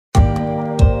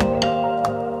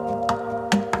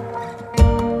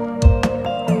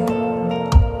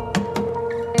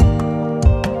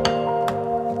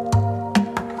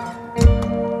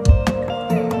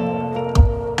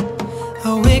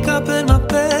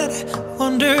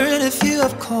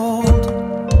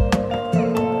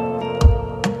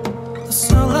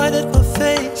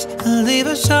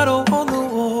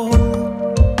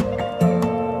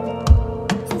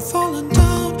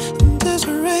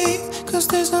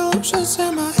illusions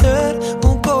in my head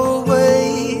won't go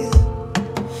away.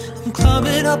 I'm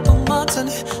climbing up a mountain,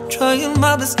 trying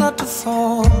my best not to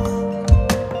fall.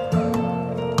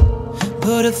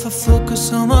 But if I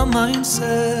focus on my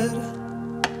mindset,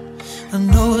 I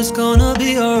know it's gonna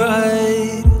be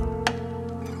alright.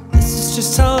 This is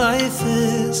just how life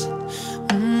is.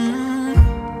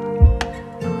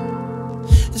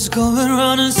 It's going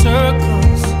round in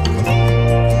circles.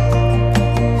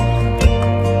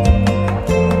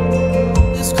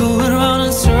 It's going round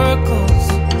in circles.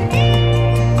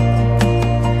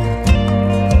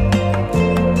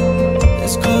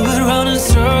 It's going round in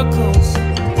circles.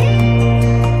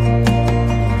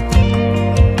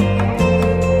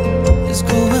 It's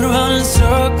going round in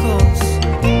circles.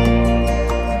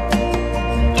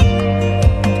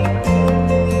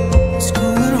 It's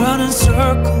going round in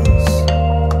circles.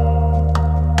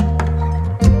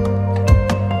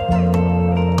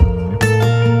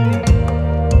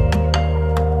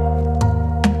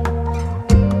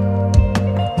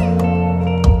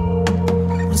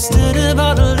 Standing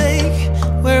by the lake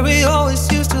where we always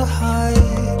used to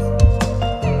hide,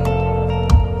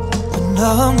 but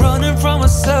now I'm running from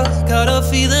myself. Got a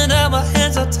feeling that my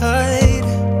hands are tied.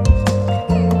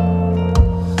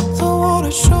 The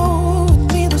water showing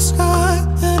me the sky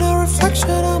and a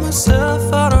reflection of myself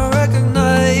I don't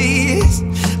recognize.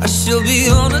 I should be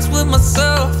honest with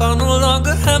myself, I no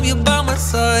longer have you by my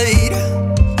side.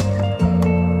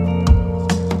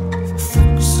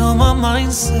 Focus on my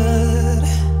mindset,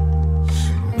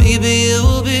 maybe it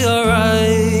will be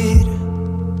alright.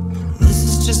 This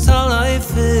is just how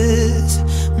life is.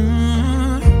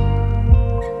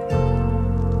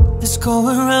 It's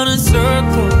going round in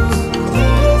circles.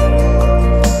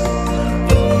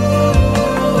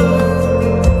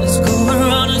 It's going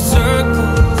round in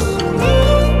circles.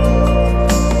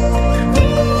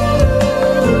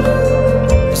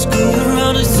 It's going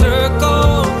round in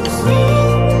circles.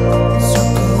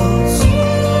 Circles.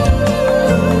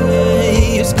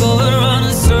 It's going round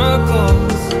in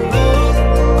circles.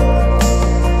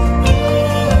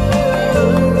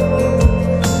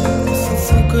 If I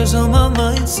focus on my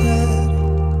mindset,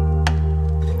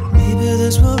 maybe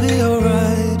this will be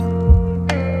alright.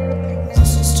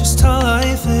 This is just how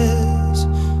life is.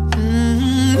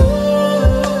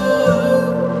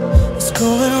 It's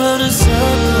going round in circles.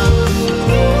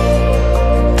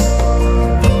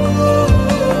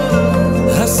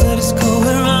 I said it's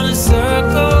going round in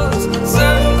circles.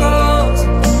 Circles.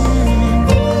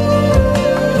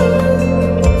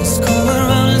 It's going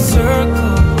round in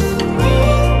circles.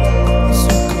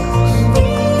 Circles.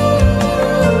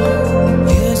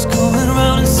 Yeah, it's going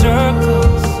round in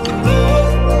circles.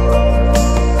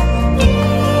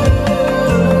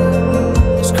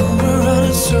 It's going round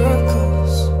in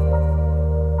circles.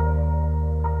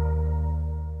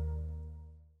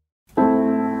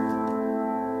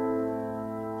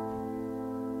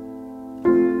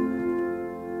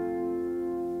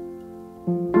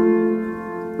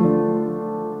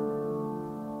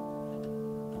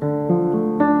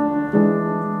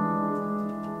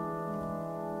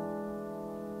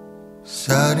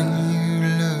 Suddenly you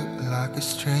look like a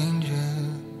stranger,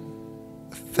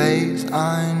 a face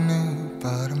I knew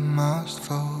but I must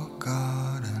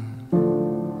forgotten.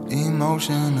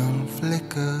 Emotional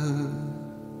flicker,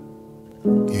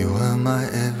 you were my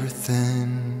everything.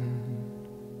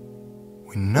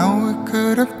 We know we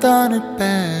could have done it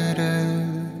better.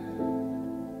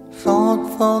 Fought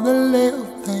for the little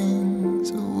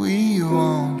things that we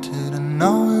wanted. I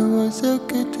know it was so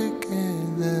good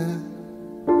together.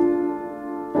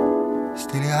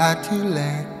 Still you had to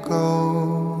let go.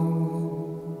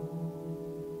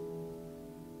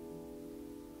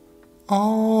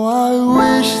 Oh, I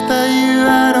wish that you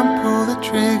hadn't pulled the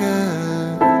trigger.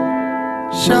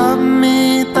 Shut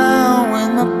me down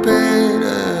with my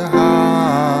bitter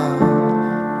heart.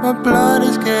 My blood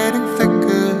is getting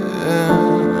thicker.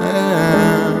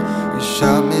 You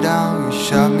shut me down, you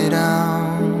shut me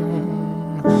down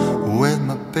with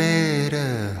my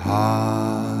bitter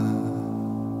heart.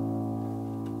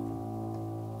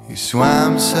 You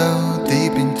swam so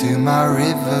deep into my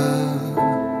river.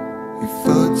 Your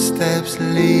footsteps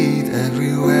lead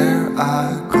everywhere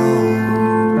I go.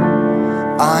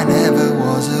 I never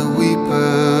was a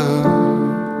weeper,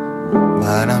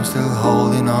 but I'm still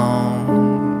holding on.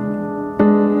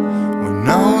 We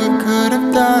know we could have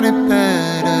done it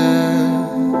better.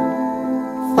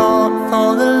 Fought for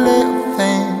the little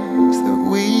things that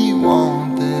we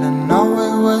wanted. I know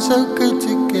it was so good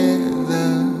together.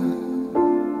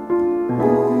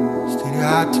 Still you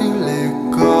had to let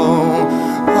go.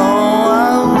 Oh,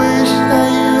 I wish that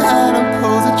you hadn't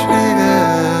pulled the trigger.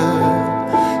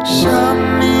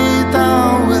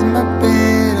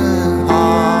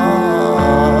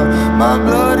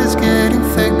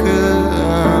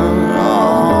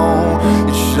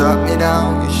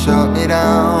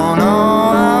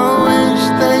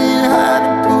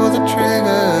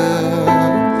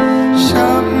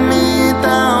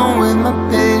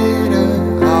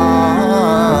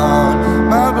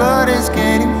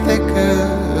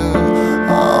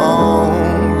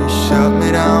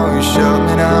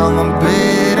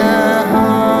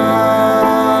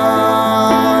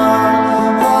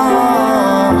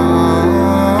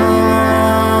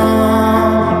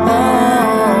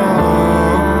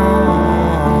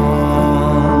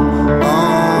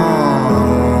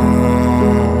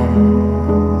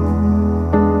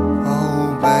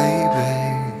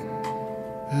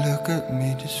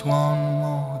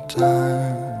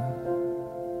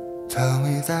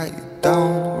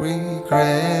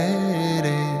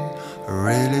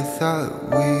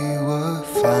 we were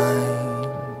fine.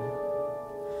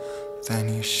 Then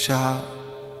you shot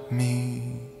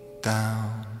me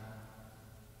down.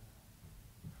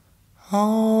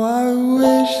 Oh, I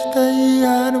wish that you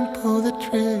hadn't pulled the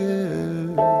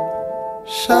trigger.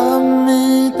 Shot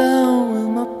me down with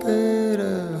my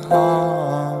bitter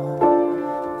heart.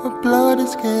 My blood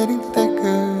is getting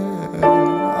thicker.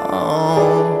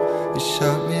 Oh, you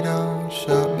shut me down,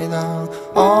 shut me down.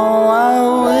 Oh, I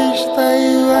wish that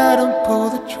you hadn't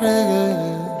pulled the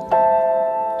trigger.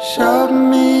 Shut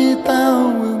me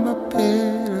down with my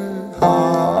bitter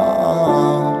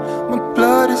heart. My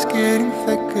blood is getting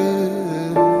thicker.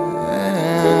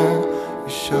 You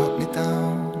shut me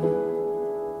down.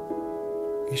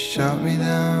 You shut me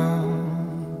down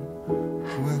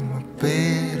with my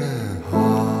bitter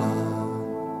heart.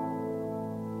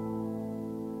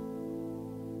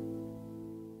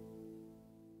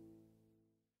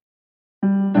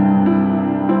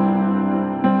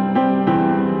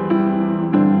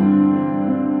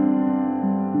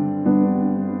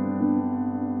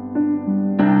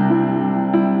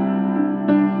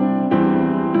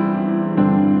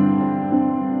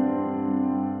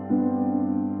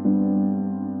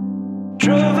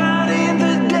 Drove out in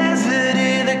the desert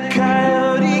in a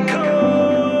coyote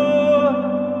core.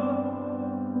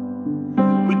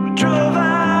 We drove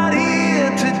out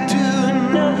here to do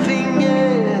nothing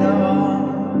at all.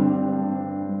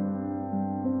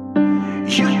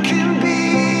 You can be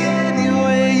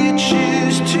anywhere you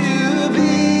choose to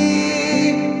be.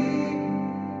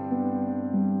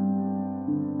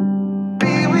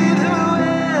 Be with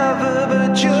whoever,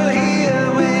 but you're here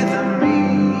with me.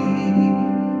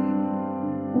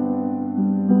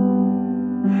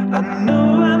 I know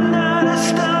I'm not a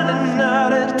star and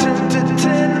not a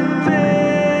 10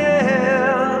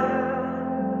 male.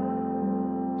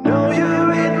 No,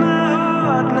 you're in my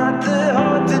heart, not the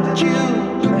heart that you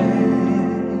play.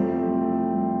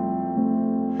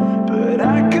 But I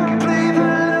can play the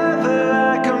lover,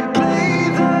 I can play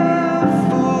the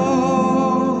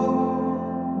fool.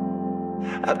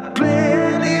 I'd play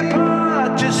any part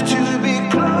just to be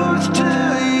close to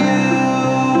you.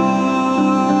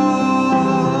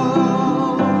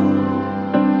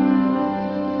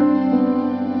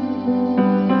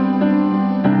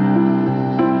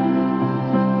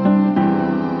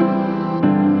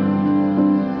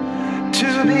 To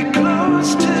be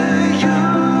close to you.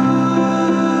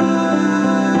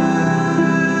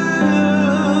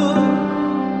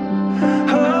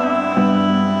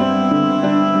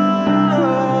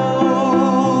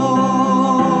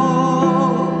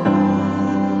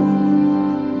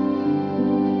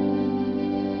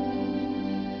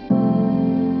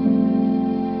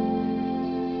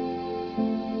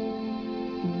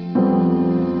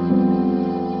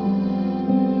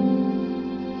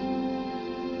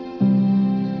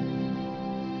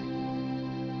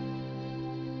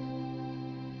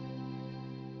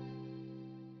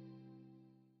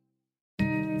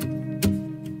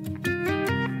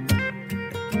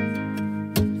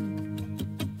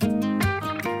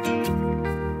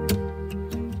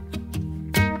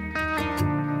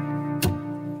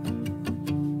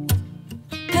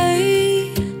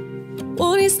 Hey,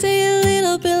 won't you stay a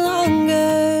little bit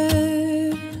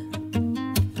longer?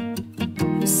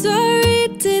 I'm sorry,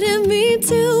 didn't mean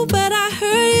to, but I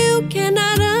heard you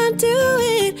cannot undo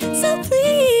it. So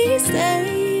please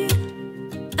stay.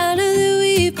 I know that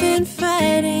we've been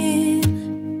fighting,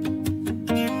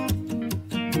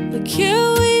 but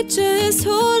can't we just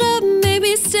hold up?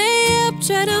 Maybe stay up,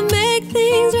 try to make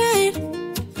things right.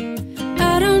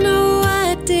 I don't know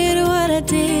why I did what I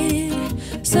did.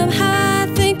 Somehow I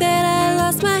think that I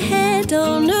lost my head.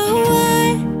 Don't know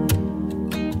why.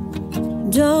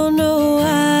 Don't know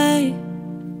why.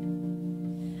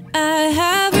 I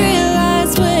have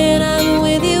realized when I'm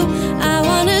with you, I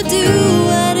wanna do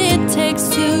what it takes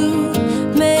to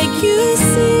make you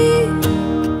see.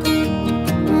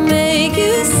 Make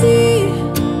you see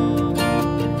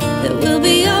that we'll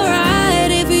be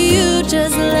alright if you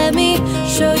just let me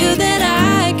show you that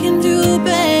I can do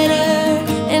better.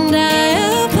 And I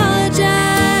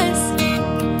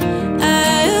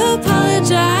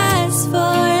apologize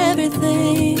for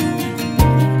everything.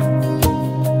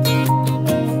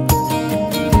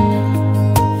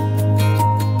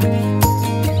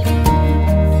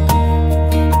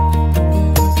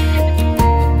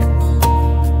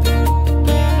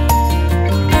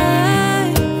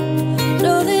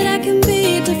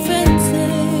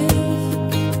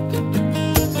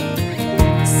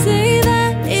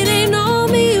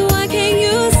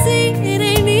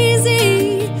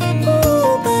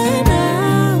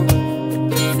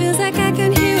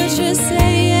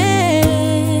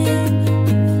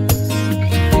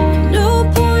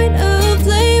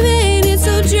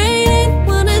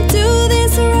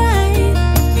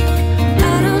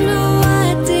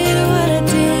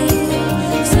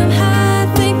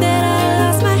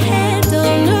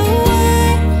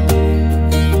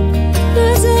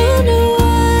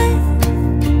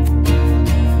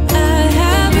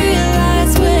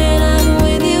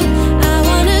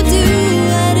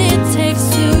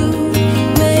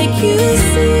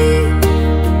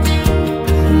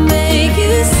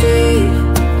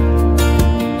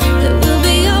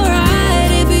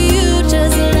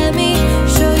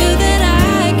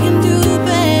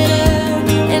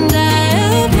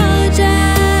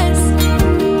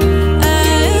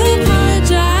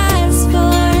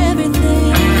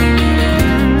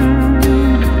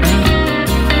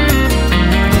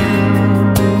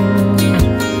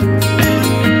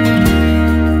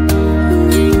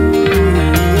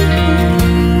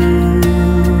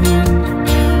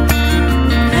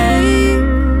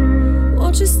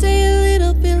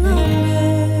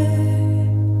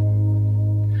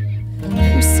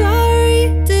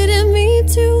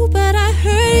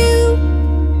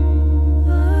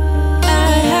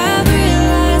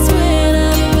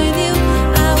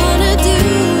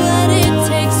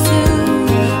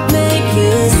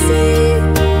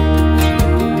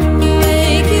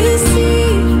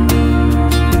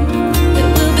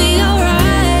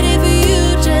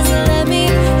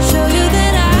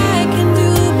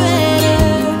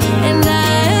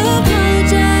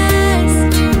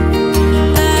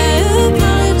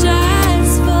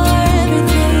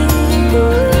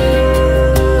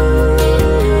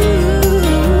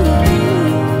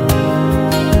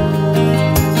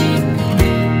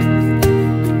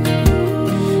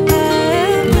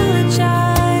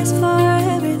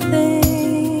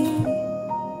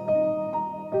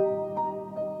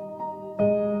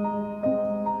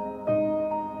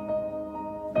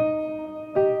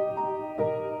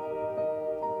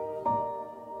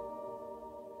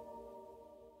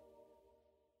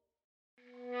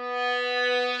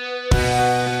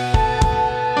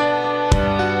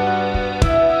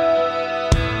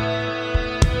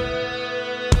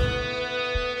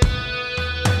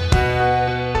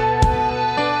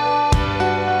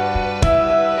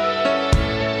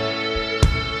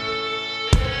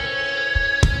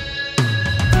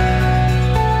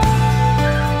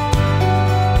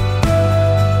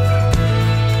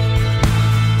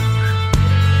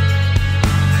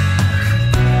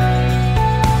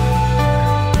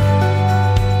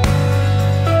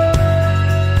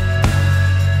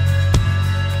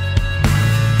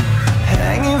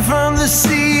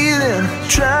 ceiling,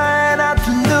 trying not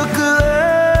to look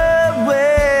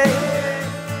away.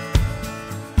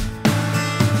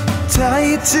 Tell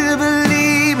you to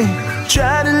believe me,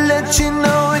 try to let you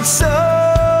know it's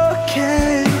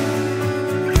okay.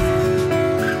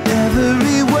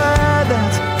 Every word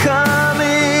that's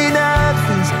coming out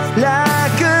feels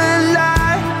like a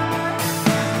lie.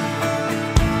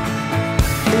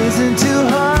 Isn't too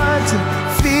hard to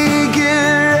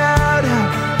figure out how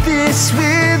this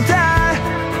will die.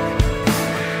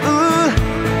 Ooh,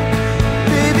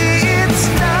 baby, it's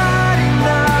not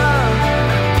enough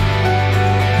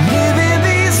living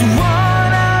these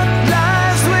worn-out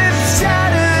lives with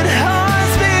shattered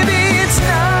hearts. Baby, it's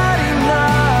not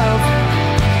enough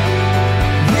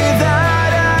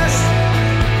without us.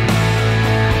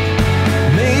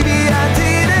 Maybe I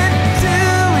didn't do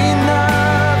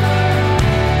enough.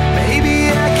 Maybe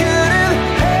I could have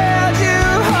held you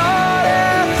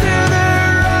harder through the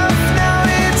rough. Now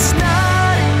it's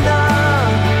not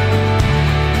enough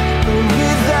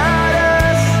without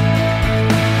us.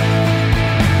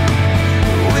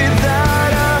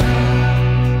 Without us.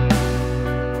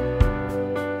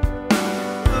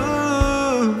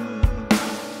 Ooh.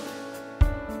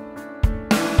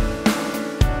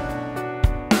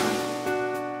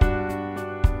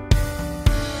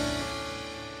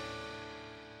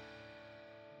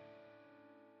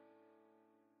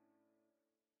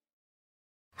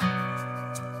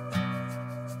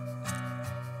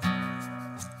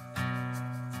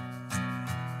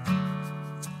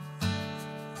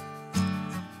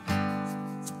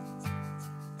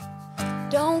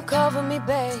 Don't cover me,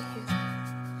 babe.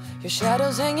 Your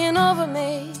shadow's hanging over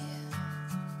me.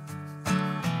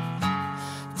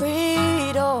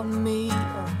 Breathe on me,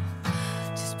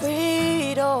 just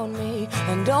breathe on me.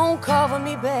 And don't cover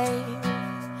me, babe.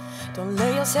 Don't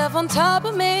lay yourself on top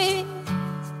of me.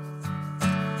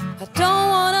 I don't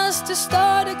want us to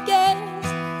start again.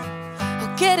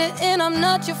 I'll get it in, I'm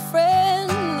not your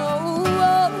friend. Oh,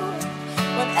 oh.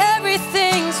 When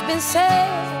everything's been said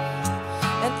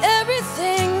and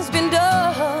everything's been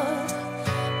done,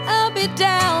 I'll be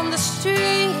down the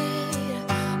street,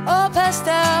 all passed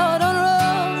out on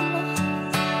rum.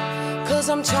 'Cause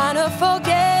I'm trying to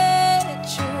forget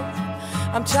you,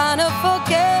 I'm trying to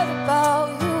forget about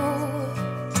you.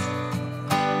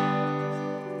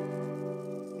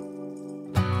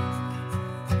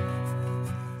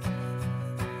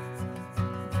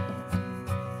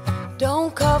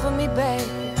 Don't cover me,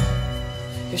 babe.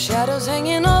 Your shadow's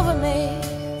hanging over me.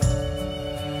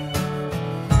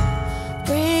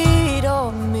 Breathe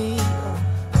on me,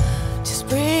 just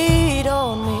breathe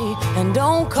on me. And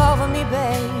don't cover me,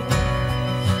 babe.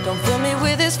 Don't fill me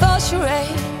with this false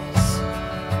charades.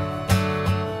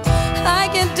 I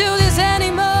can't do this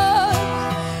anymore,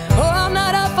 or I'm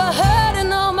not up for hurting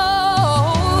no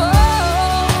more.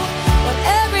 When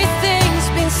everything's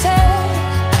been said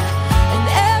and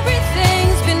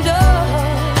everything's been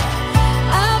done,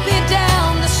 I'll be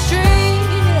down the street,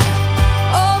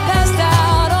 all passed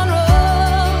out on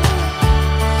rum.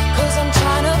 'Cause I'm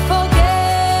trying to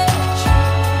forget you,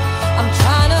 I'm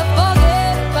trying to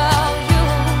forget about you.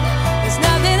 There's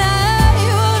nothing I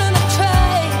wouldn't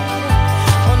trade.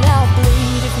 Oh, now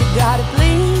bleed if you gotta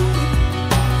bleed,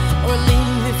 or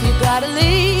leave if you gotta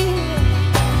leave.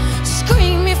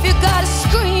 Scream if you gotta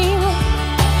scream,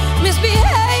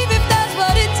 misbehave if that's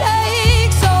what it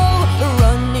takes. Oh,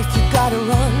 run if you gotta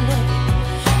run.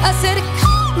 I said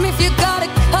come if you gotta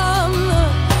come.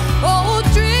 Oh,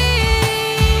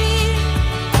 dream.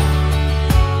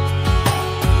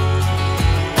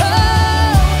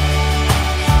 Oh,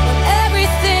 when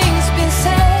everything's been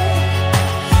said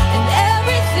and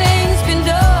everything's been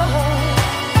done,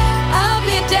 I'll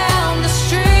be down the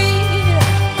street,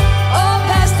 all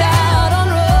passed out on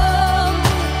rum.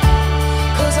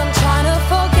 'Cause I'm trying to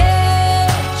forget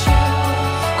you,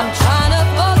 I'm trying to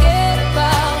forget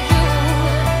about you.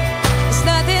 There's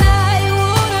nothing I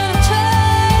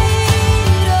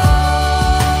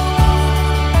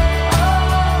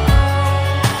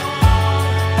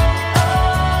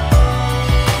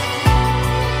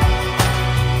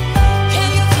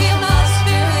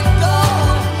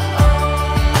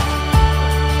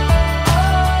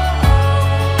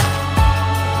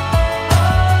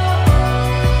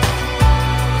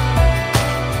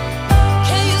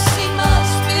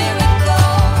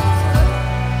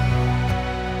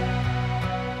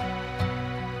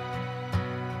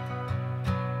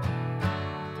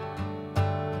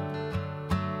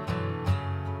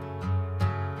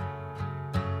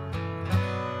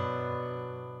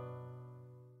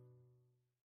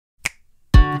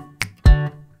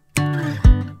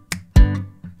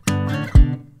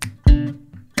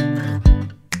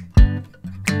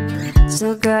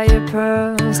Still got your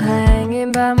pearls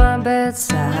hanging by my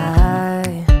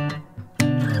bedside.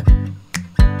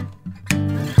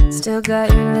 Still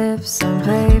got your lips on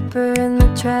paper in the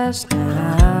trash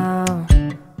now.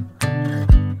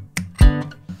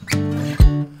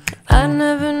 I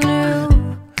never knew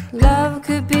love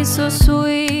could be so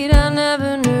sweet. I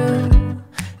never knew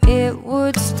it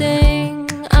would sting.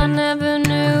 I never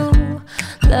knew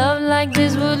love like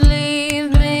this would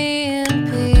leave me in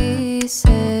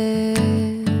pieces.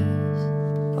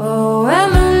 Oh,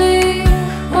 Emily,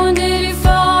 when did you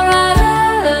fall right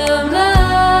out of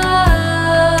love?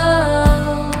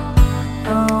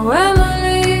 Oh,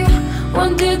 Emily,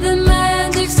 when did the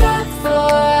magic stop for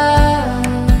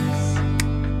us?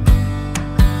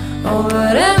 Oh,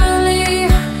 but Emily,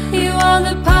 you are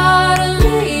the part of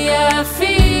me I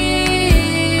fear.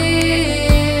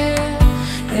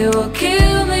 It will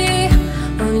kill me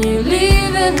when you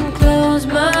leave and close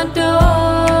my door.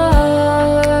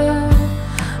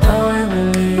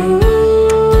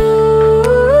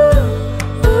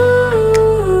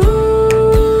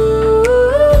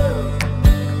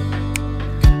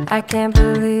 I can't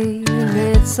believe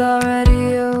it's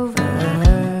already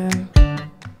over.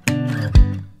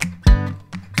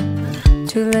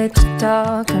 Too late to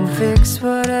talk and fix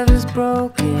whatever's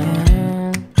broken.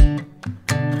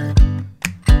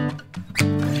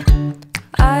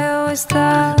 I always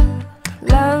thought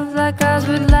love like ours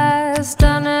would last.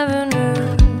 I never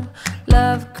knew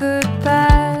love could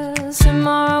pass.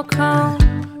 Tomorrow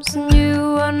comes and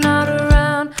you are not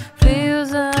around.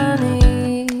 Feels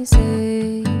uneasy.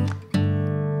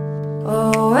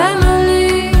 Oh,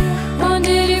 Emily, when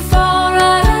did you fall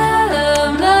right out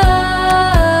of love?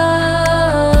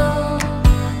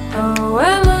 Oh,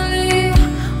 Emily,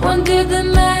 when did the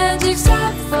magic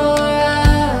stop for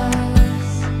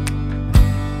us?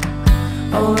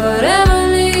 Oh, but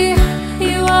Emily,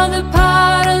 you are the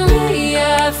part of me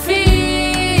I fear.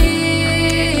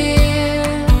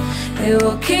 It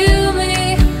will kill me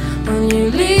when you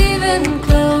leave and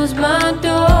close my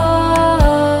door.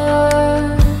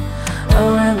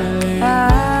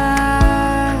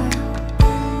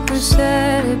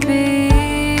 Said it'd be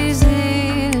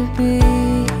easy to be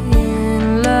in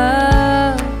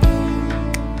love?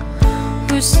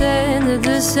 Who said that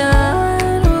the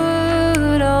sun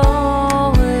would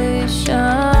always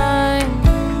shine?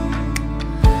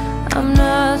 I'm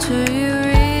not sure you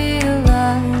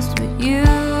realized what you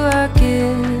are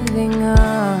giving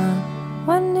up.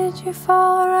 When did you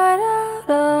fall right out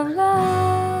of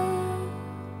love?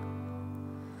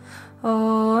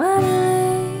 Oh,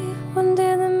 Emily, when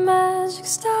did the magic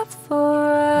stop for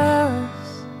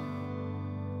us?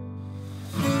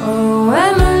 Oh,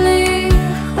 Emily,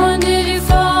 when did you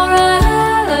fall right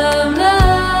out of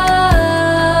love?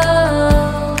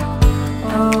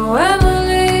 Oh,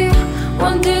 Emily,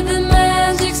 when did the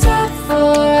magic stop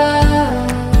for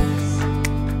us?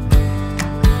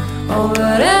 Oh,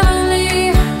 but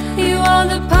Emily, you are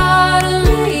the part of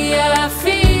me I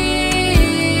fear.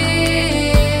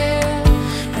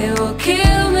 It will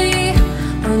kill me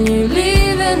when you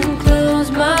leave and close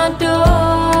my door.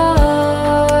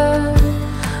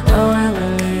 Oh,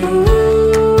 Emily.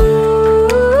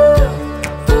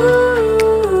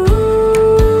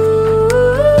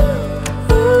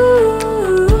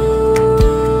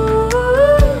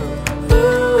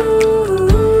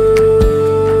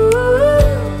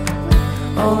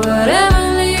 Oh, but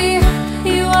Emily,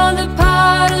 you are the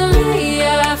part of me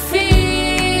I fear.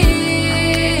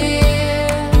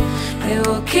 It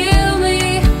will kill me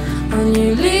when you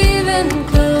leave and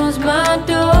close my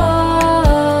door.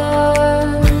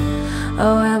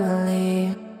 Oh,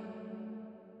 Emily.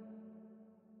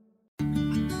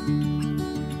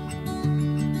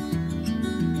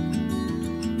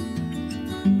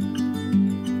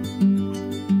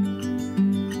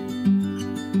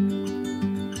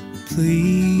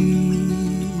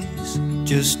 Please,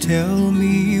 just tell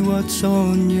me what's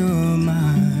on your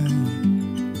mind.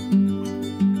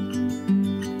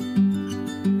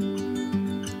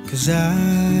 'Cause I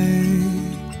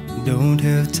don't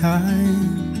have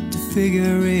time to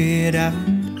figure it out.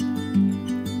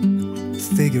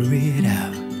 Figure it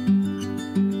out.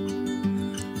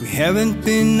 We haven't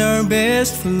been our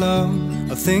best for long.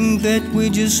 I think that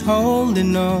we're just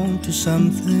holding on to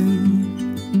something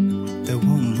that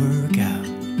won't work out.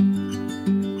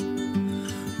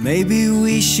 Maybe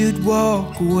we should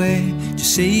walk away,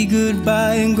 just say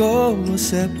goodbye and go our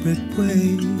separate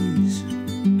ways.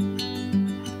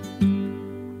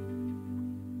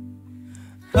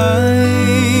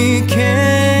 I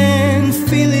can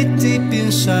feel it deep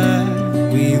inside.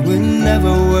 We will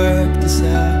never work this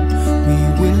out. We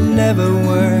will never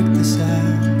work this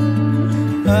out.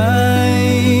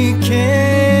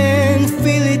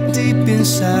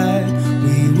 decide.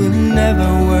 We will never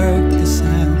work this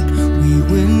out. We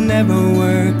will never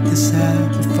work this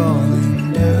out. We're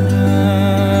falling down.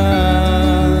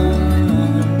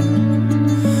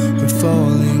 We're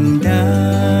falling down.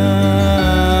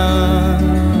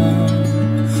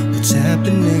 What's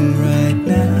happening right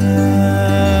now?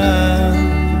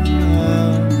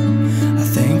 I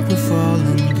think we're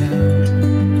falling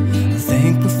down. I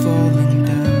think we're falling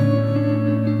down.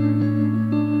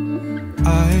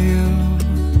 I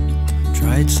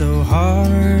tried so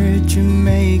hard to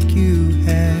make you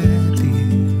happy,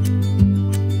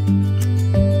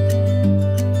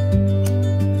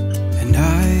 and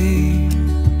I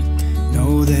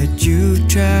know that you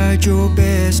tried your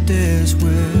best as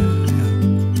well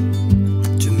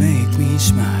to make me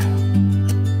smile.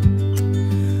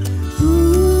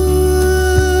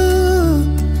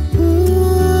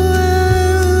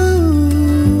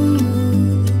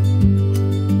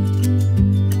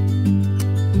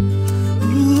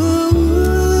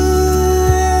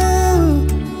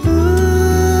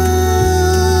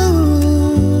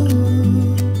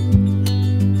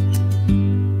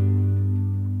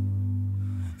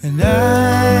 And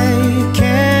I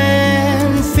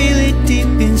can feel it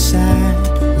deep inside.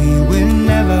 We will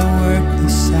never work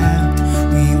this out.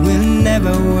 We will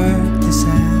never work this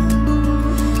out.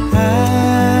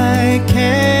 I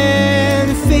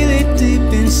can feel it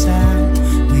deep inside.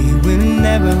 We will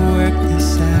never work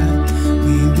this out.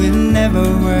 We will never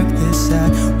work this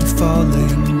out. We're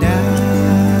falling down.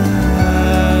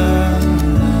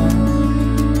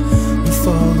 We're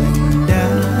falling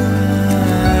down.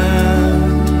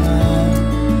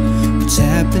 What's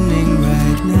happening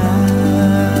right now?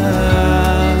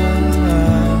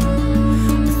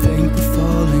 I think we're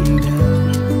falling down.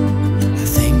 I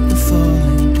think we're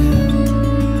falling down.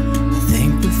 I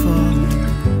think we're falling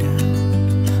down.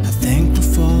 I think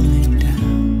we're falling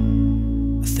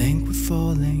down. I think we're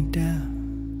falling down.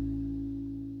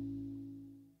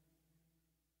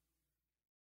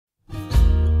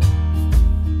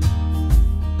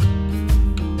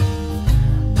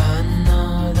 I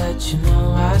know that you know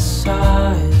I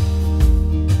saw it.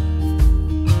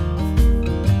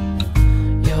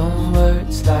 Your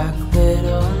words like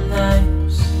little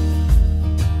knives.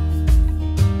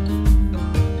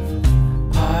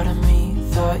 Part of me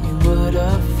thought you would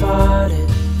have fought it.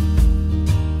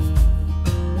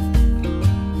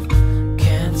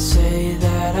 Can't say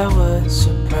that I was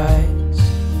surprised.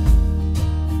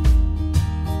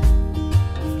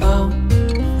 Oh,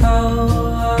 oh,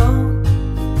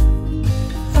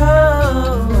 oh.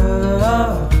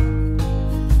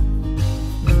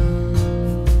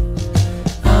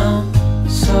 I'm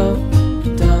so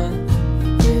done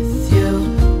with you.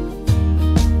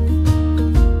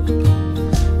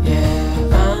 Yeah,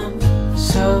 I'm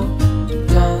so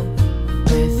done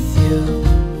with you.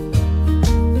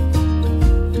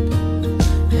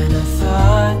 And I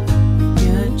thought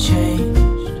you'd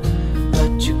changed,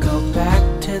 but you go back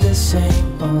to the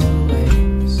same old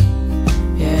ways.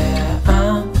 Yeah,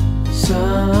 I'm so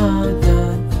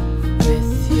done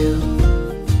with you.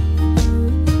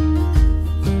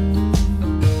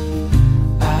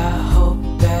 I hope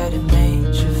that it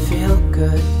made you feel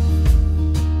good.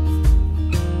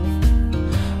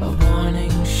 A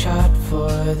warning shot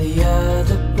for the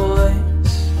other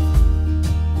boys.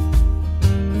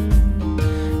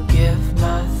 Give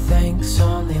my thanks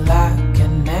only like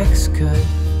an ex could.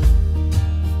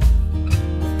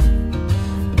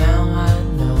 Now I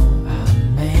know I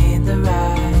made the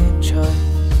right choice.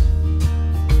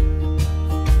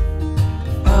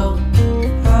 Oh,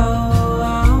 oh, oh,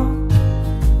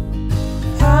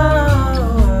 oh,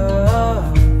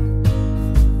 oh.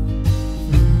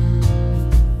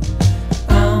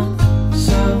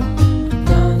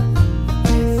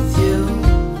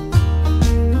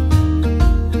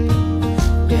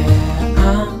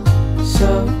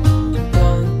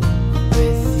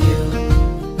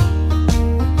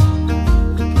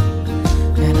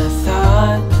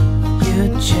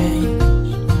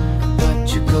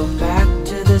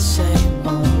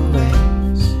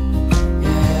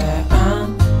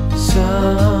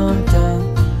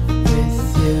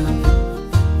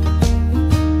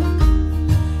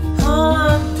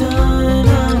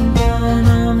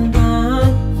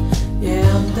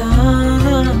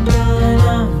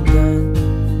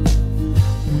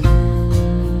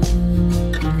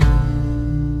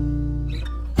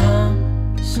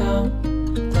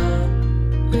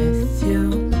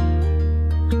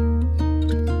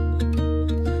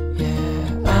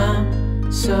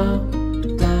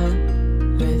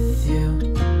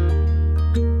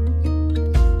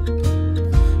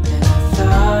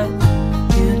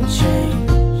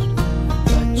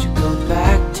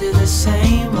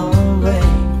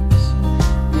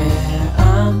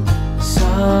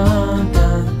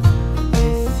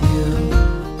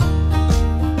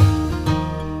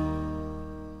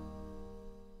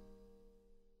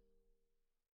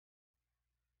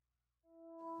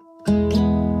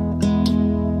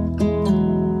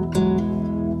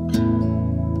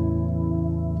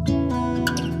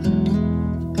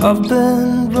 I've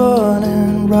been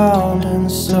running round in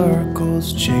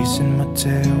circles, chasing my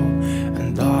tail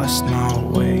and lost my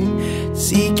way,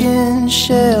 seeking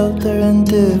shelter in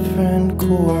different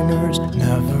corners,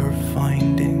 never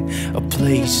finding a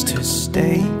place to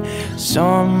stay.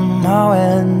 Somehow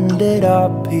ended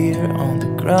up here on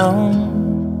the ground.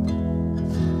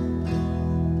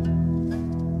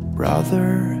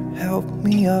 Brother, help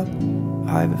me up,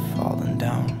 I've fallen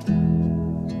down.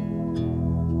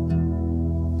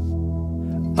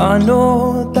 I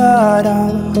know that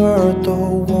I'll hurt the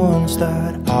ones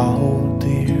that I hold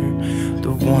dear,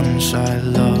 the ones I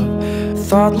love.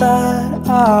 Thought that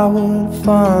I would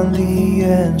find the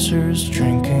answers,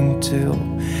 drinking till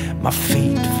my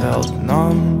feet felt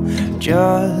numb,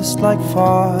 just like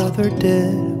Father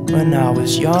did when I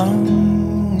was young.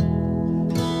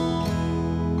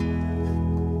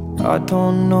 I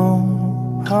don't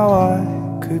know how I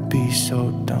could be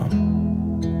so dumb.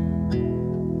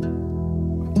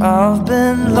 I've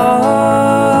been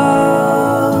lost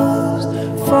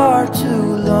far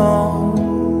too long.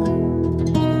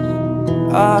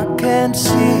 I can't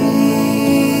see,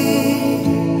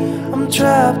 I'm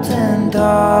trapped in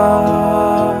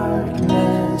darkness.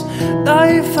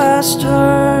 Life has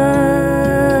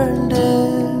turned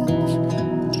its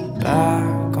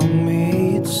back on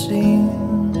me, it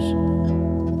seems.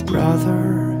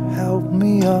 Brother, help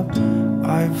me up,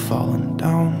 I've fallen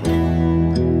down.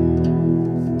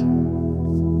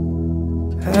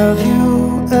 Have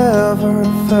you ever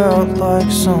felt like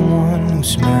someone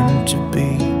who's meant to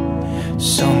be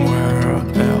somewhere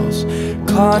else,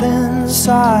 caught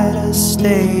inside a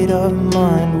state of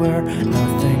mind where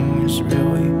nothing's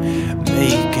really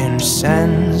making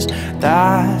sense?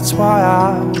 That's why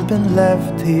I've been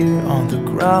left here on the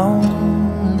ground.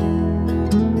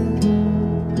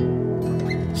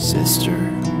 Sister,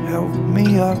 help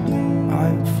me up,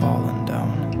 I've fallen down.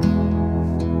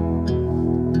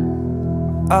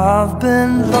 I've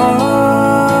been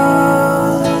lost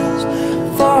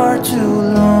far too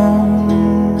long.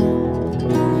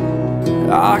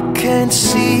 I can't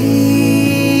see,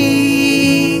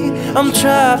 I'm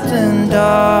trapped in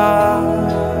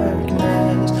darkness.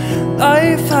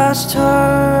 Life has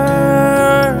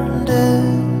turned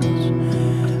its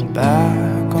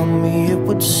back on me, it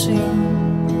would seem.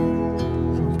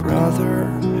 Brother,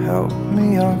 help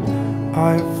me up,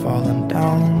 I've fallen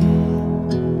down.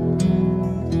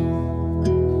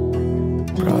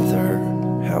 Brother,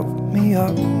 help me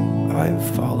up, I've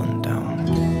fallen down.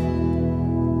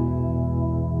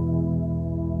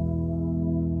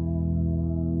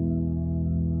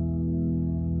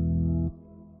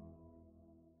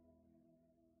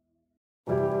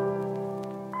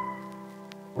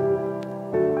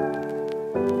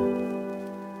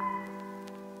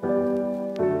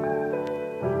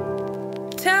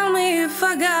 Tell me if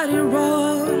I got it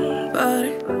wrong, but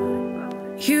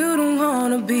you don't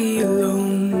wanna be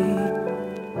alone.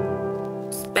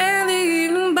 Spend the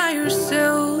evening by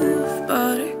yourself,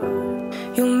 but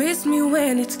you'll miss me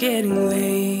when it's getting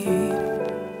late.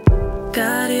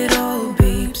 Got it all,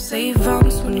 babe, save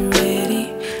arms when you're ready.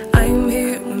 I'm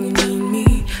here when you need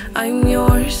me, I'm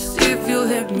yours if you'll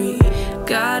let me.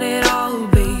 Got it all,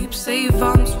 babe, save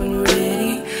arms when you're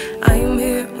ready. I'm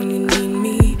here when you need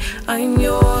me, I'm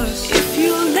yours if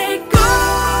you let go.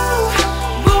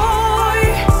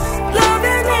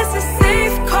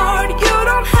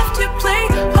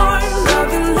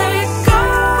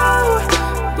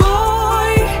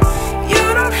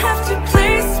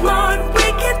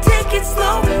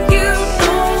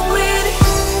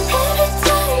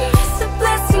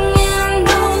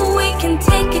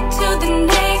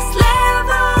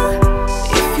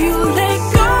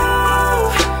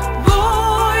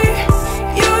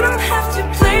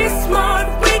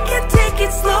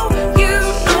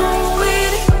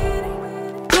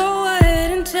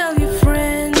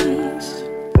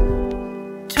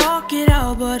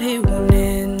 But it won't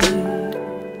end.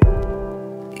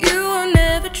 You are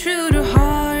never true to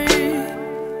heart.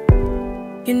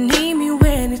 You need me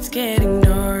when it's getting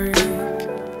dark.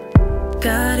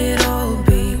 Got it all,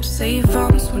 babe, save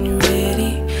arms when you're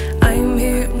ready. I'm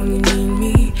here when you need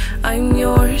me, I'm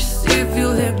yours if you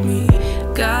let me.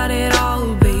 Got it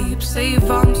all, babe, save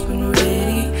arms when you're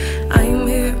ready. I'm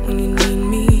here when you need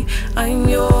me, I'm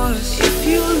yours if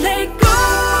you let go.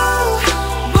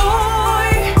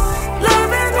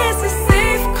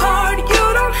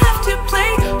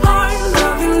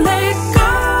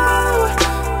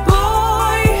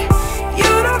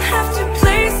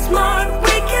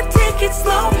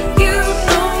 Slow, you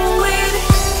know it.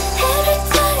 Every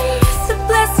time it's a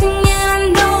blessing, and I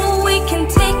know we can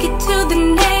take it to the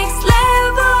next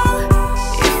level.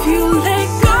 If you let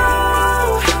go.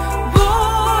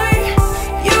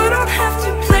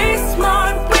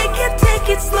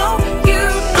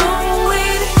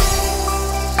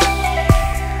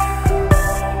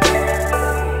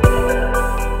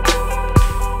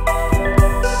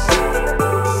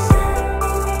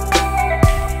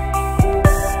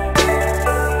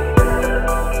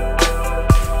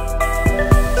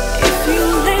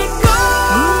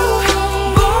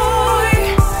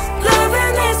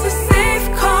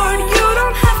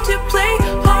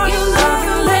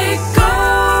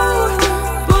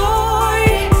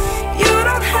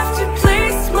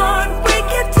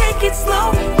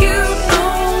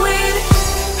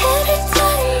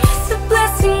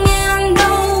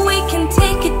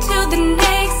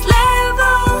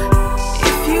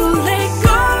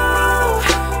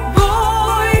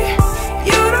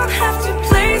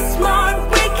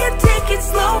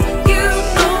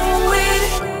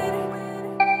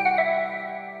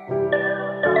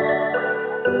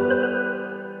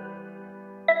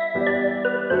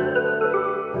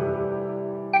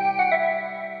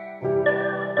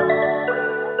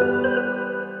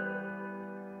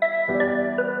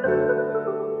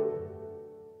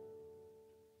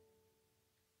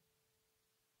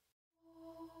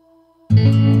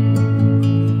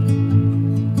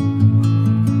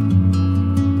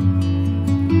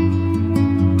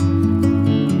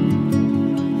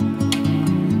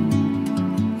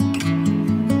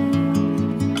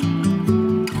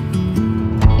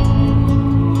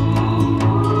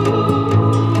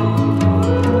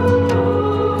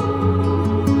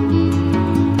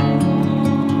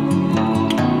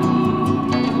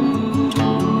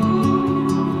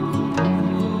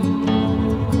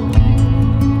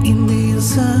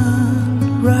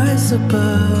 rise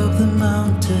above the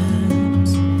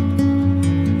mountains,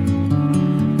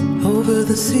 over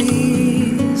the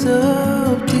seas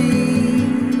of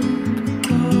deep.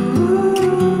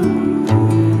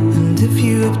 And if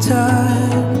you have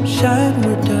time, shine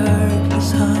where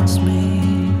darkness haunts me.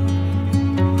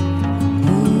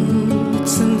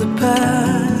 It's in the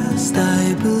past,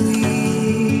 I believe.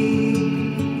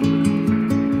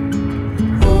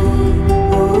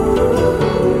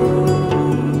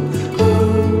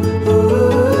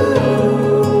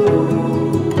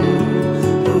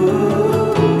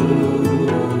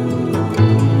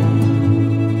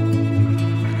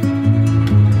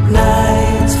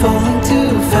 Falling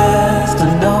too fast, I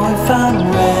know if I'm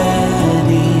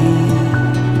ready.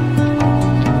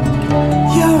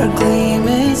 You're a gleam,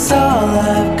 it's all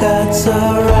I've got, so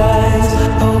rise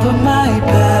over my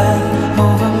path,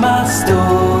 over my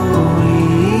story.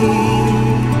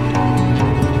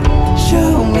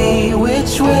 Show me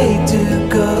which way to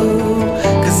go,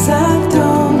 'cause I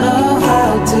don't know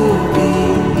how to be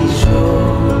sure.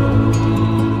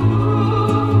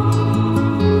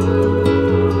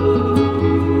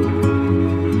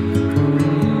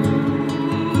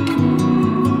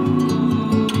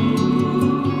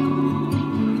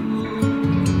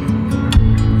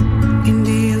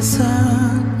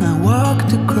 Sun, I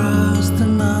walked across the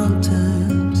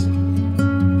mountains,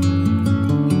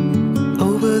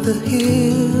 over the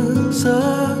hills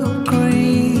of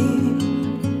green,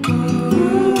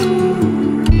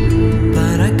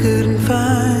 but I couldn't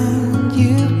find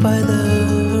you by the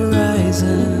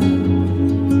horizon.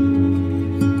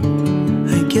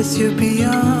 I guess you're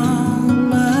beyond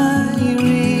my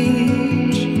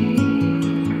reach.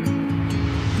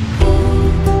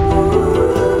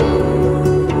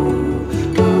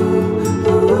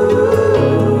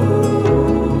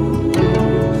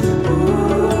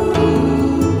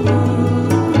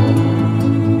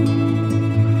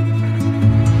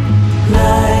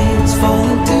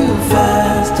 Falling too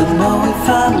fast, don't know if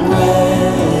I'm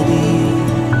ready.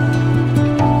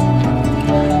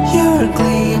 You're a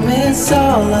gleam, it's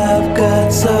all I've got,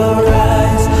 so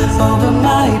rise over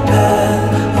my path,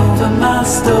 over my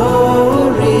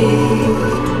story.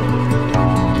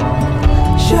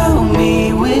 Show me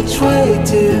which way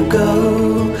to go,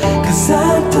 'cause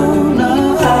I don't know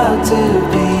how to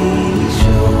be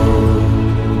sure.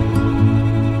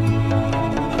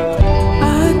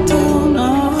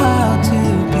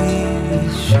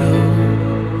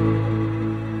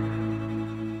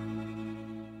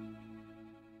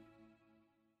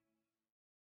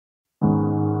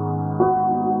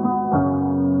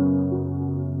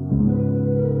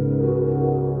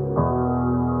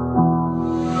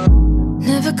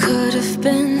 Never could have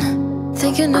been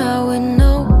thinking I would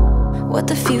know what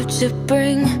the future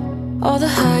bring. All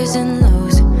the highs and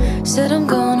lows, said I'm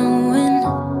gonna win,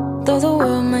 though the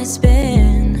world might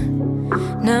spin.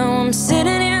 Now I'm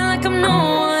sitting here like I'm no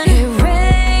one. It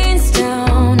rains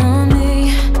down on me,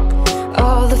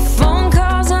 all the phone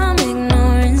calls I'm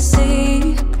ignoring.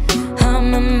 See, I'm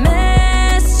a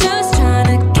mess, just trying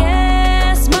to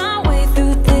guess my way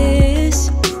through this.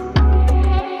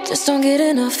 Just don't get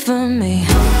enough of me.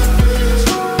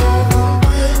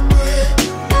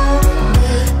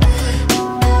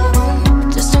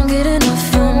 Just don't get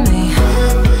enough of me.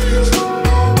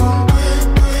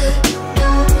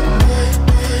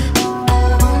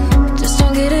 Just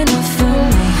don't get enough of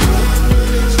me.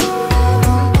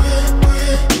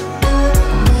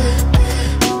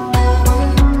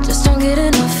 Just don't get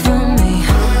enough of me.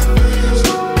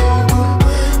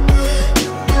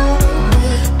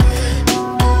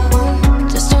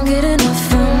 Just don't get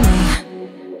enough of me.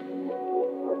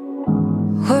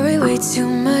 Worry way too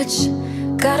much,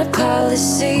 got a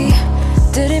policy.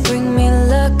 Didn't bring me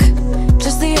luck,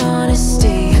 just the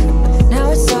honesty.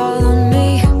 Now it's all on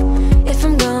me, if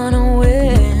I'm gonna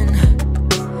win.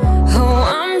 Oh,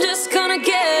 I'm just gonna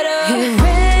get up. It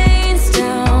rains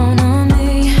down on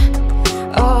me,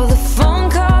 all the phone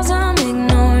calls I'm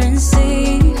ignoring.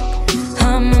 See,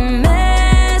 I'm a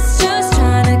mess, just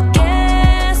trying to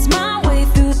guess my way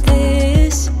through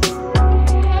this.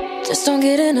 Just don't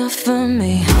get enough of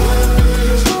me.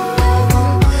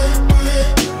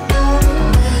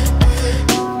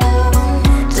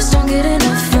 Just don't get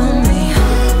enough of me.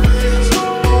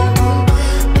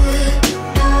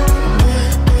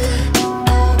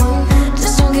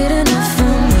 Just don't get enough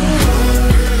of me.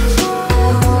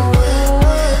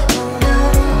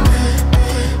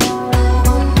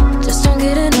 Just don't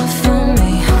get enough of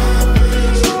me.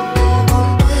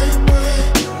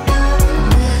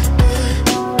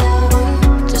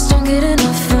 Just don't get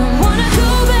enough of me. Wanna go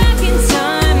back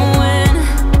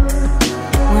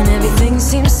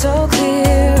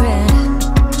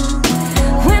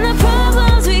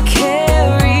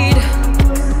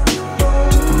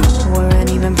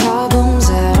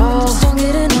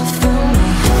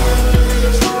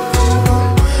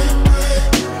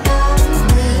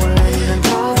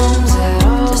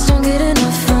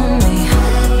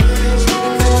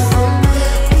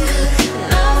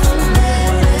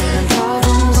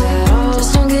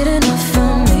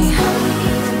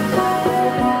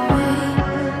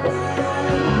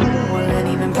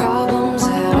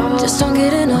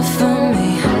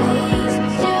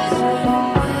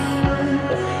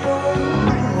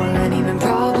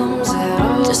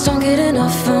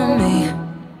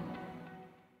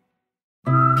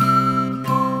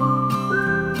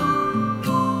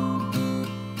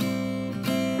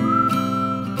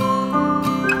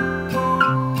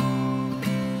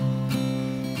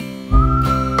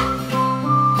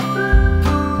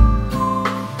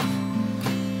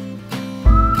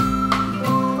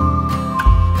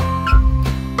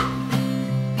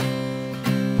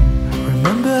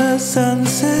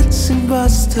in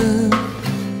Boston,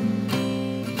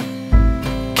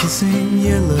 kissing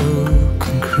yellow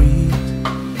concrete.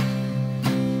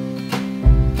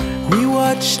 We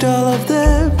watched all of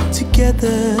them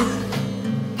together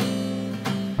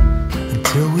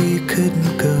until we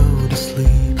couldn't go to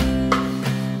sleep.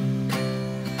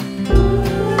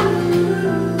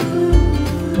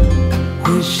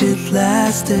 Wish it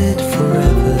lasted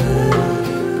forever,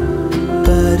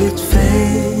 but it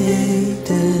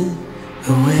faded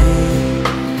away.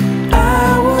 I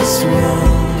was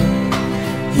wrong,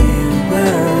 you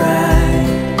were right.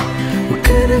 We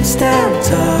couldn't stand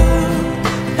tall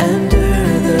under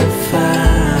the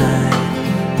fire.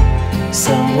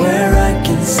 Somewhere I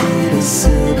can see the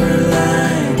silver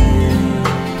lining,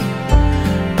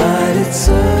 but it's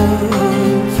so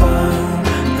far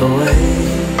away.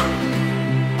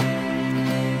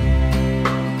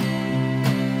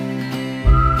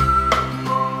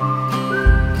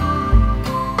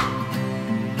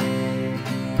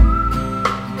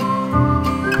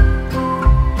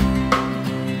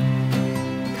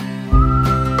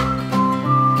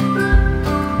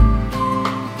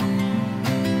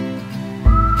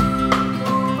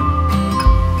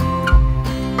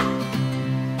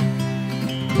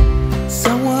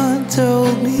 Someone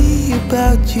told me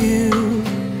about you,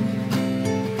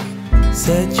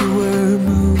 said you were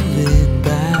moving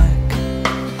back.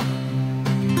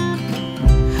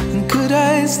 And could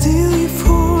I steal you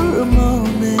for a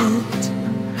moment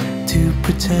to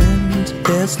pretend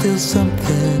there's still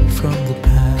something from the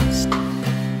past?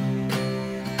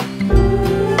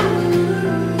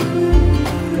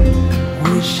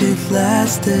 Wish it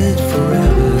lasted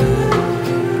forever,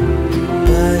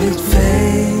 but it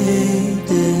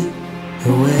faded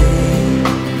away.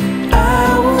 I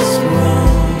was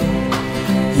wrong,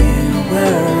 you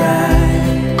were right.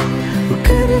 We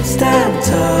couldn't stand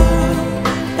tall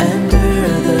under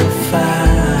the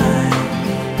fire.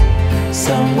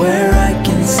 Somewhere I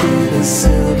can see the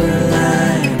silver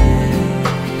lining,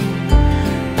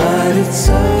 but it's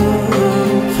so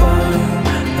far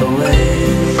away.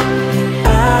 I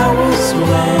was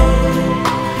wrong,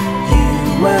 you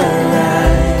were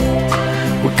right.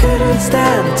 We couldn't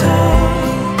stand tall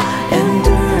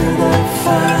under the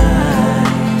fire.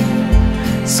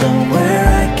 Somewhere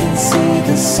I can see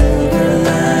the silver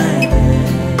lining,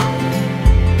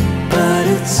 but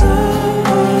it's so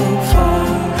far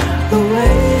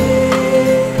away.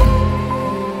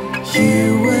 You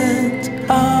went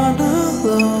on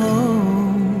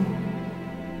alone.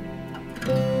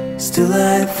 Still I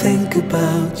think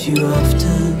about you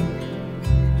often,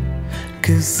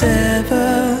 'cause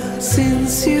ever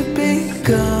since you've been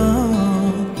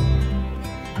gone,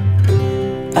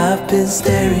 I've been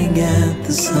staring at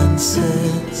the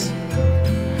sunsets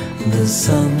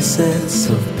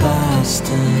of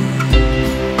Boston.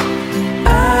 I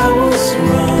was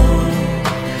wrong,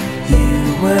 you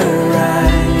were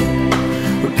right.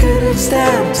 We couldn't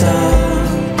stand tall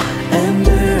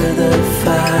under the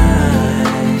fire.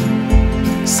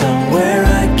 Somewhere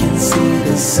I can see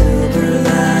the silver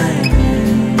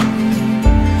lining,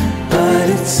 but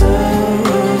it's so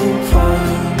far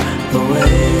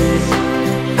away.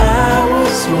 I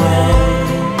was wrong,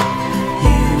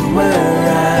 you were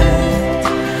right.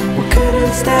 We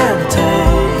couldn't stand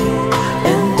tall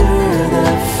under the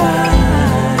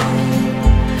fire.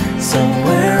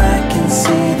 Somewhere I can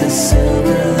see the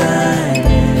silver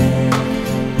lining,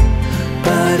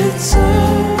 but it's so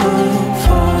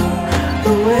far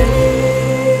away.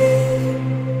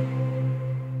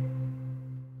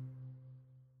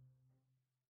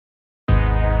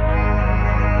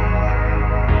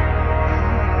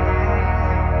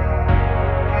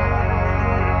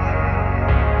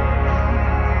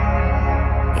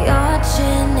 Your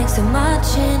chin next to my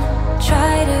chin,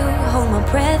 try to hold my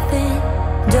breath in,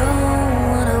 don't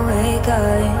wanna wake up.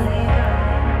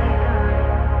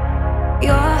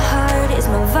 Your heart is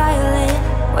my violin,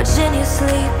 watching you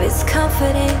sleep is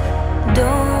comforting,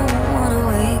 don't wanna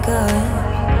wake up.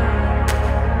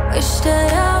 Wish that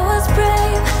I was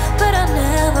brave, but I've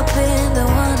never been the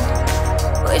one.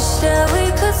 Wish that we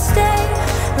could stay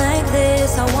like this,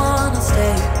 I wanna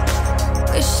stay.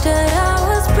 Wish that I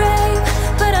was brave,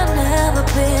 but I've never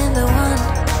been the one.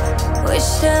 Wish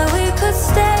that we could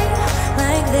stay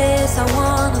like this, I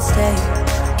wanna stay.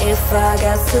 If I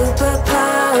got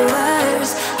superpowers,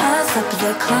 I'll stop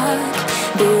the clock,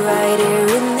 be right here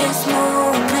in this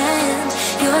moment.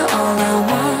 You're all I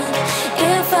want.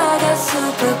 If I got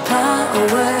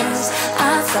superpowers,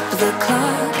 I'll stop the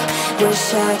clock. Wish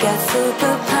I got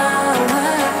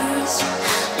superpowers.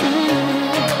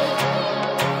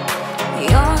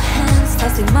 Your hands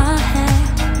tossing my hand,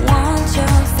 want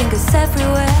your fingers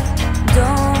everywhere.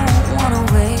 don't wanna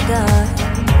wake up.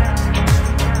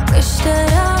 Wish that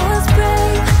I was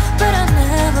brave, but I've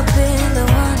never been the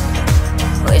one.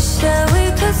 Wish that we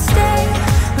could stay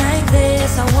like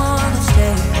this, I wanna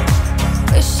stay.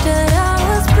 Wish that I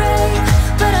was brave,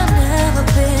 but I've never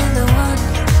been the one.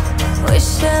 Wish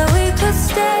that we could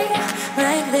stay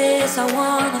like this, I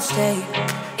wanna stay.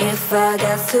 If I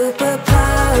got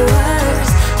superpowers,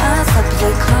 I'll stop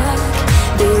the clock,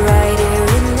 be right here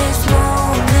in this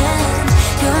moment.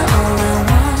 You're all I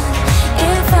want.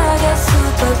 If I got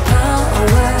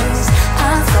superpowers,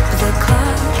 I'll stop the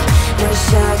clock. Wish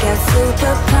I got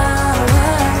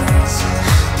superpowers.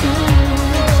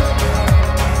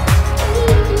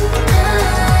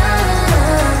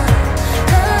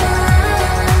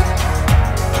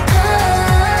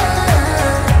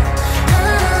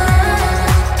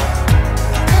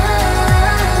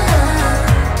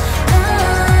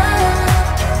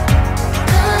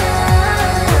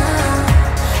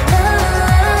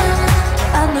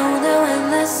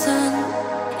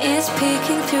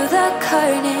 Peeking through the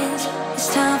curtains, it's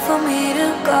time for me to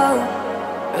go.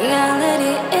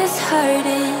 Reality is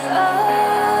hurting. Oh,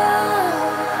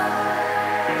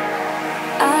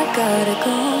 I gotta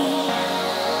go,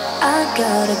 I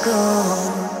gotta go.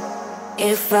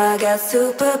 If I got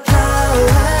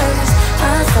superpowers,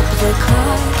 I'll stop the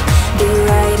clock, be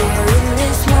right here in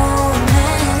this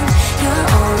moment. You're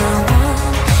all I want.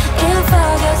 If I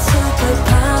got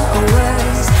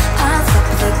superpowers, I'll stop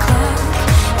the clock.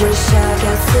 Wish I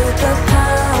got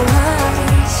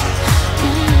superpowers.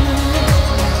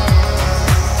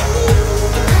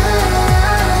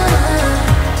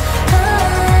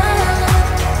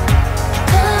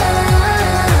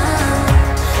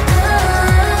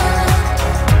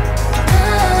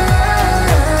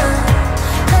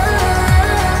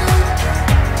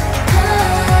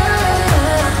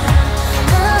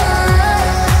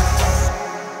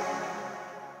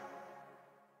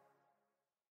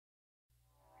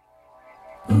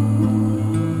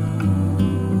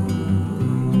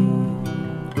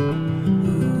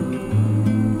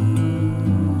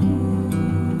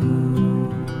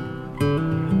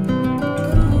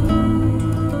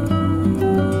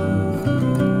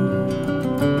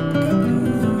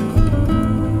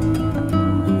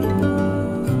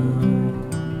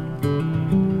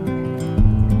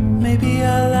 Maybe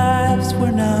our lives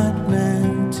were not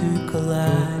meant to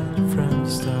collide from the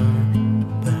start,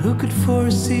 but who could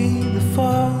foresee the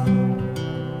fall?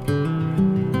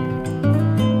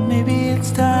 Maybe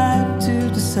it's time to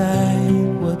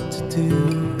decide what to do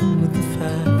with the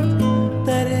fact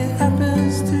that it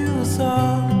happens to us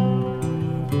all.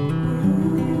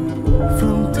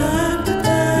 From time to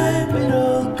time it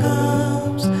all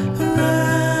comes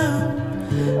around,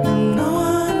 and no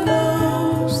one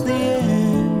knows the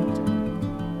end.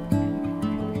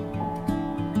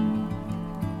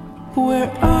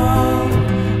 We're all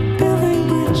building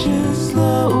bridges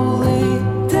slowly,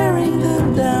 tearing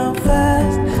them down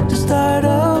fast to start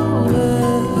over.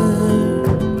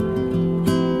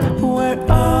 We're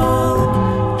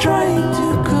all trying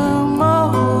to come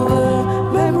over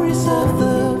memories of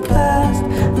the past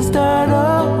and start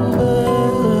over.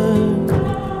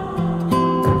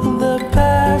 The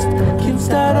past can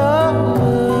start over.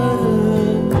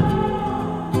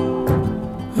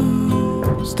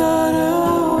 Start over.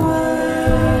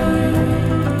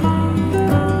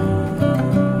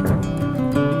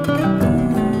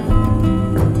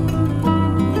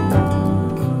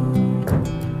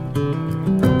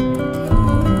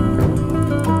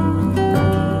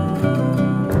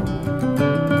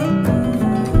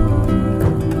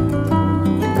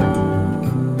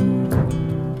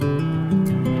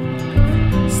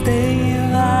 Staying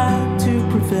alive to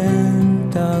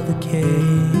prevent all the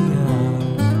chaos,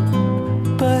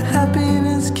 but happy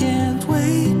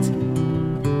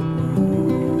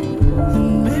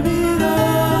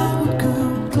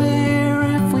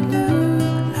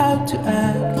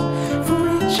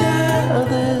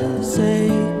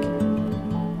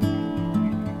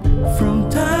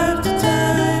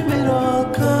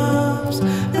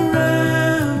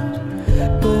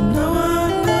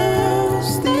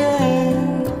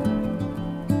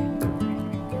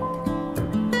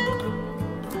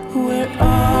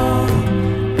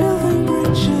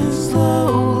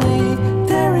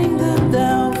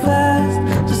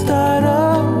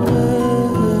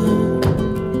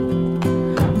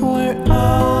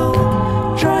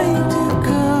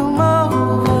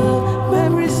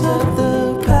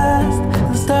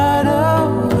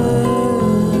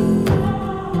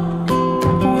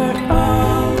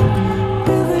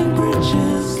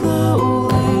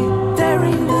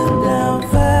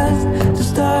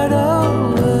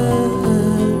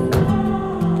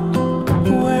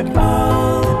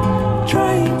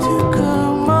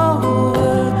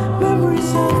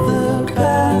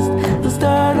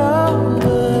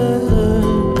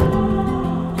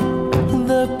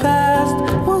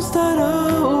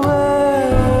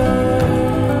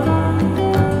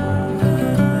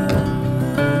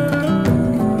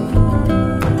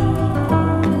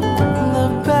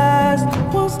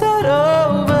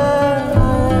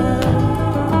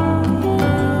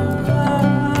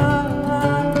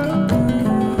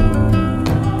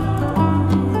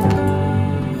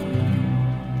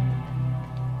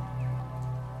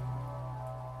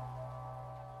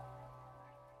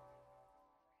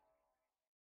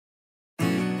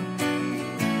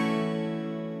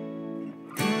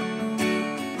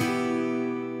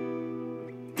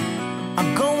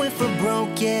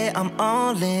broke, yeah, I'm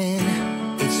all in.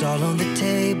 It's all on the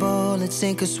table, let's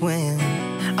sink or swim.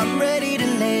 I'm ready to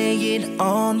lay it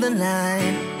on the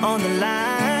line,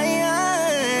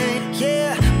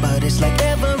 yeah. But it's like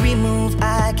every move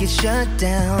I get shut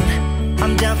down.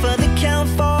 I'm down for the count,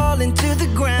 falling to the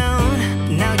ground.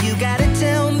 Now you gotta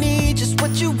tell me just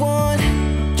what you want,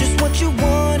 just what you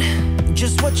want,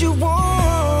 just what you want.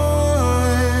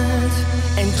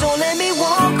 And don't let me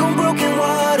walk on broken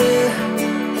water.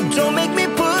 Don't make me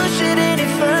push it any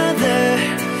further.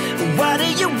 Why do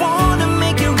you wanna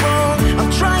make it wrong?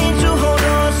 I'm trying to hold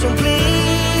on, so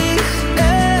please,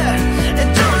 yeah. And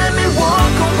don't let me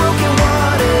walk on broken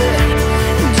water.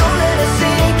 Don't let us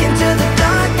sink into the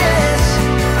darkness.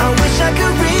 I wish I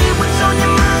could read what's on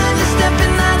your mind. You're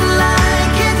stepping out of line,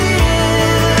 can't do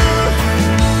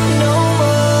no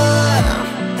more.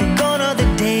 Gone are the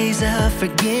days of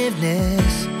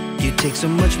forgiveness. You take so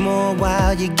much more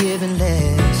while you're giving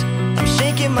less. I'm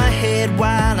shaking my head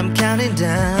while I'm counting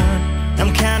down.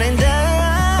 I'm counting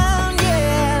down,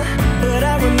 yeah. But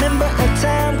I remember a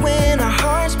time when our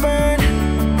hearts burned.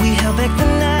 We held back the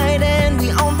night and we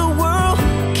owned the world.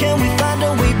 Can we find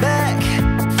a way back?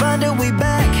 Find a way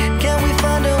back? Can we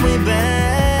find a way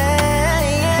back?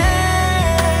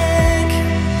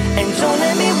 And don't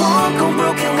let me walk on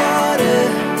broken water.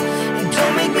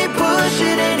 Don't make me push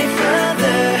it any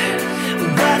further.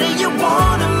 Why do you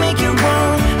wanna make it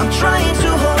wrong? I'm trying to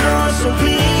hold on, so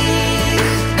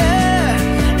please,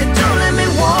 yeah. And don't let me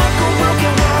walk on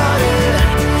broken water.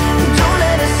 Don't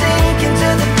let us sink into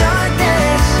the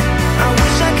darkness. I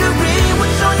wish I could read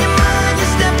what's on your mind.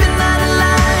 You're stepping out of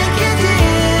line, can't you?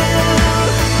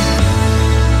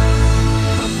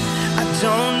 I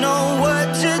don't know what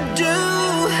to do.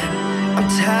 I'm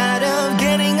tired of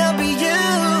getting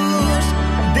abused.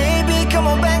 Baby, come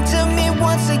on back to me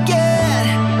once again.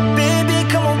 Baby,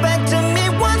 come on back to me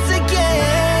once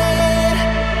again.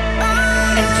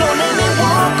 And don't let me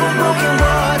walk on broken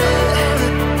water.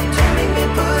 Don't make me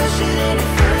push it any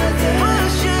further.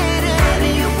 Push it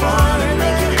any you fall and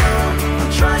make it wrong.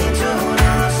 I'm trying to hold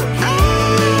on, so please.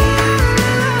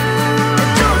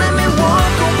 And don't let me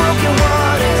walk on broken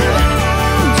water.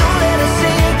 Don't let us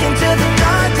sink into the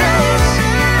darkness.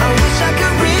 I wish I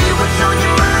could read what's on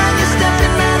your mind. You're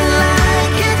stepping out of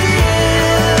line, can't you?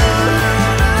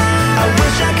 I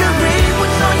wish I could read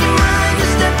what's on your mind.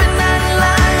 You're stepping out of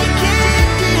line,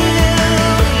 can't you?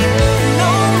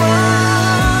 No more.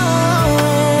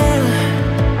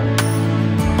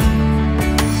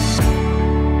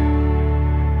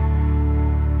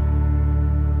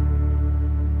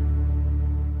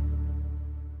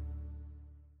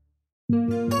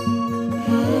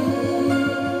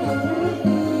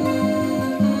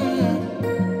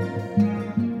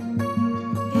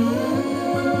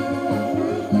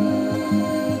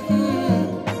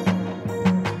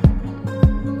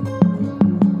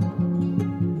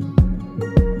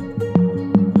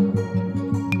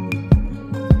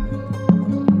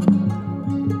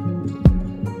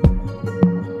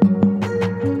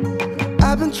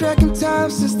 I've been tracking time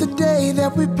since the day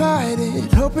that we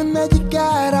parted, hoping that you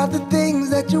got all the things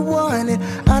that you wanted.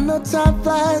 I know time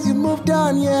flies, you moved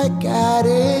on, yeah, I got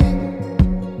it.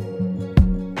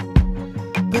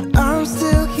 But I'm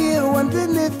still here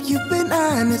wondering if you've been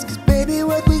honest. Cause baby,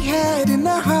 what we had in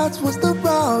our hearts was the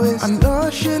rawest. I know I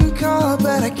shouldn't call,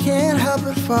 but I can't help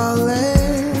but fall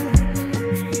in.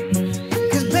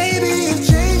 Cause baby, you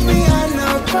changed me, I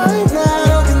know by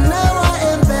now. And now I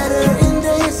am better in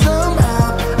days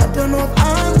somehow. I don't know if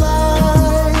I'm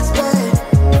lies, but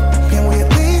can we at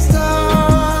least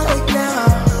talk now?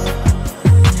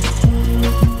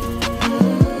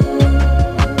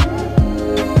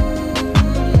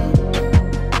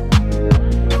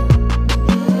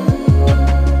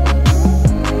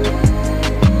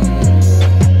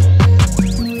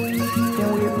 Can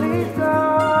we at least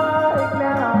talk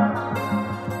now?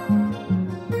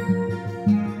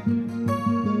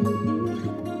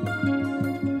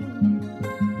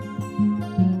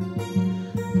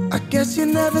 I guess you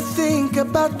never think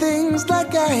about things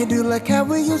like I do. Like how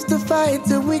we used to fight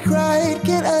till we cried,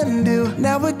 can't undo.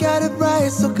 Now we got it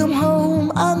right, so come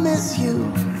home, I miss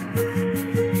you.